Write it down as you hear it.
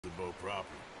bow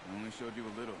properly. I only showed you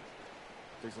a little.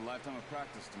 Takes a lifetime of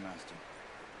practice to master.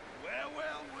 Well,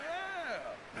 well,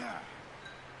 well.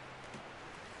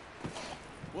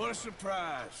 What a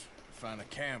surprise. Find a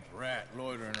camp rat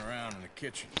loitering around in the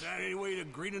kitchen. Is that any way to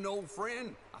greet an old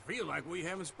friend? I feel like we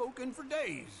haven't spoken for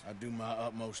days. I do my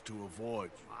utmost to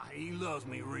avoid you. He loves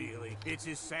me, really. It's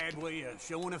his sad way of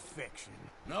showing affection.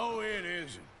 No, it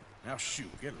isn't. Now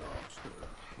shoot, get lost.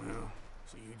 Well,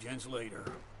 see you gents later.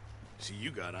 See,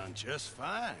 you got on just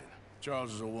fine.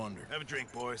 Charles is a wonder. Have a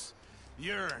drink, boys.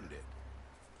 You earned it.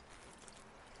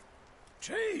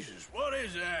 Jesus, what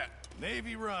is that?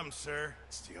 Navy rum, sir.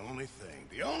 It's the only thing.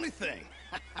 The only thing.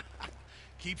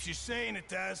 Keeps you sane, it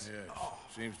does. Yes,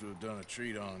 seems to have done a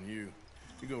treat on you.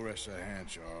 You go rest that hand,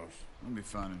 Charles. I'll be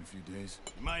fine in a few days.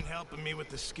 You mind helping me with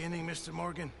the skinning, Mr.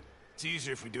 Morgan? It's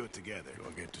easier if we do it together. Do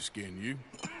I get to skin you?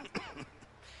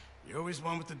 You're always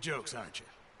one with the jokes, aren't you?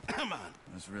 Come on.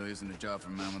 This really isn't a job for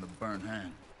a man with a burnt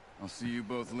hand. I'll see you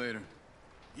both later.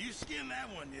 You skin that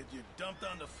one you dumped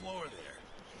on the floor there.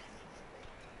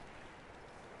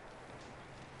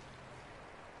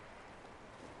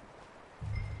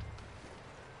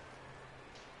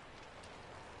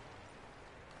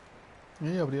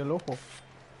 Y abrió el ojo.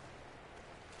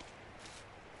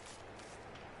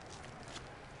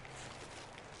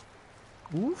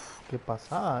 Uf, qué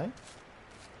pasada, ¿eh?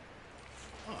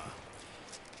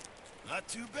 Not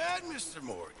too bad, Mr.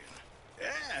 Morgan.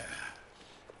 Yeah.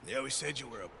 They always said you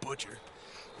were a butcher.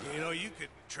 You know, you could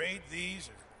trade these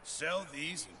or sell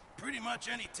these in pretty much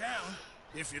any town,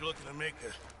 if you're looking to make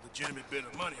a legitimate bit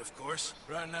of money, of course.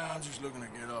 Right now, I'm just looking to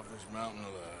get off this mountain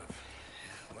alive.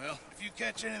 Well, if you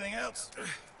catch anything else,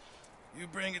 you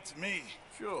bring it to me.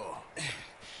 Sure.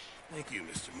 Thank you,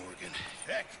 Mr. Morgan.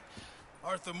 Heck,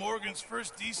 Arthur Morgan's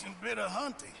first decent bit of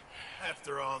hunting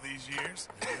after all these years.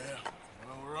 Yeah.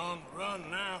 Well, we're on the run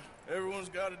now. Everyone's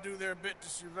got to do their bit to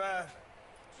survive.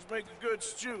 Just make a good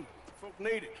stew. Folk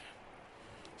need it.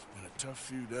 It's been a tough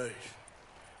few days.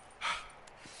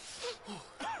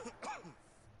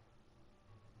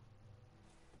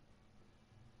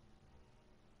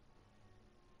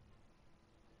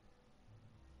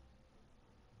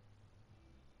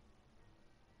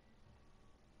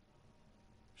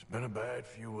 It's been a bad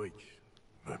few weeks,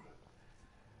 but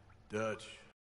Dutch,